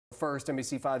first,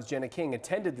 NBC5's Jenna King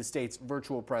attended the state's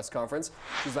virtual press conference.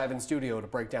 She's live in studio to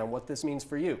break down what this means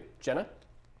for you. Jenna?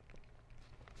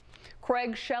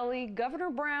 Craig Shelley,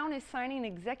 Governor Brown is signing an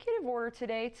executive order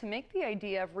today to make the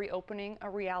idea of reopening a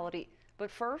reality. But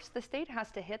first, the state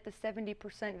has to hit the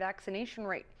 70% vaccination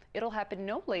rate. It'll happen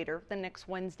no later than next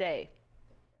Wednesday.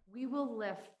 We will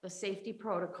lift the safety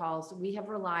protocols we have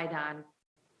relied on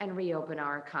and reopen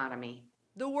our economy.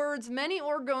 The words many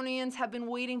Oregonians have been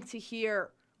waiting to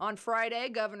hear. On Friday,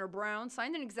 Governor Brown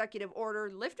signed an executive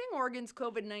order lifting Oregon's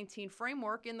COVID-19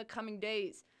 framework in the coming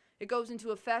days. It goes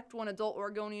into effect when adult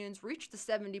Oregonians reach the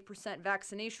 70%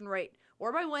 vaccination rate,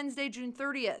 or by Wednesday, June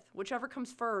 30th, whichever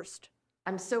comes first.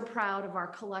 I'm so proud of our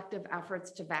collective efforts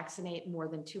to vaccinate more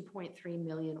than 2.3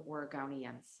 million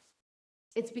Oregonians.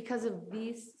 It's because of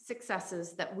these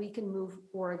successes that we can move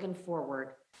Oregon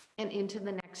forward and into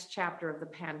the next chapter of the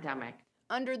pandemic.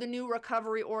 Under the new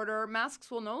recovery order,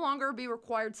 masks will no longer be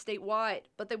required statewide,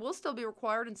 but they will still be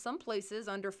required in some places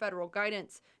under federal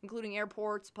guidance, including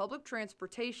airports, public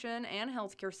transportation, and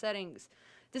healthcare settings.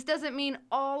 This doesn't mean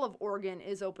all of Oregon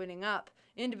is opening up.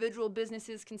 Individual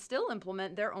businesses can still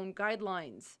implement their own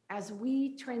guidelines. As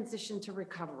we transition to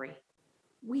recovery,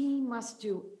 we must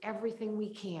do everything we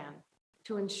can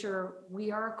to ensure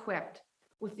we are equipped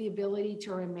with the ability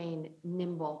to remain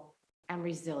nimble and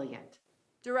resilient.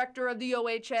 Director of the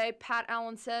OHA, Pat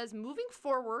Allen, says moving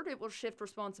forward, it will shift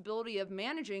responsibility of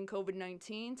managing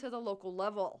COVID-19 to the local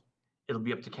level. It'll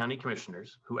be up to county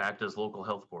commissioners, who act as local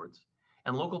health boards,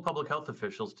 and local public health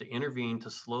officials to intervene to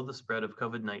slow the spread of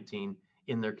COVID-19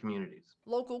 in their communities.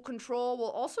 Local control will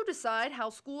also decide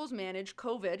how schools manage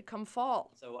COVID come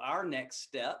fall. So our next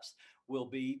steps will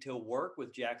be to work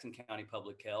with Jackson County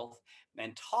Public Health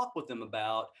and talk with them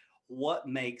about what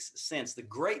makes sense. The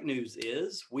great news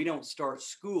is we don't start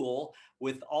school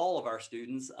with all of our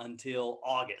students until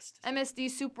August. MSD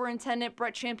Superintendent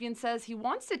Brett Champion says he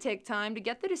wants to take time to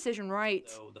get the decision right.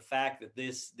 So the fact that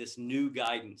this new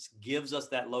guidance gives us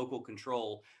that local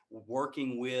control,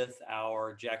 working with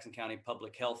our Jackson County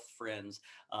Public Health friends,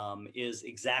 is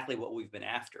exactly what we've been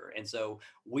after. And so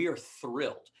we are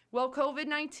thrilled. Well,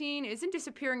 COVID-19 isn't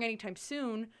disappearing anytime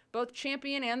soon. Both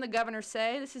Champion and the governor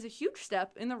say this is a huge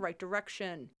step in the right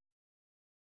direction.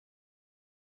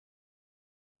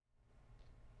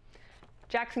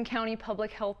 Jackson County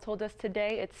Public Health told us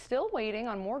today it's still waiting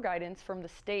on more guidance from the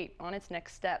state on its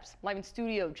next steps. Live in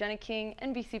studio, Jenna King,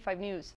 NBC5 News.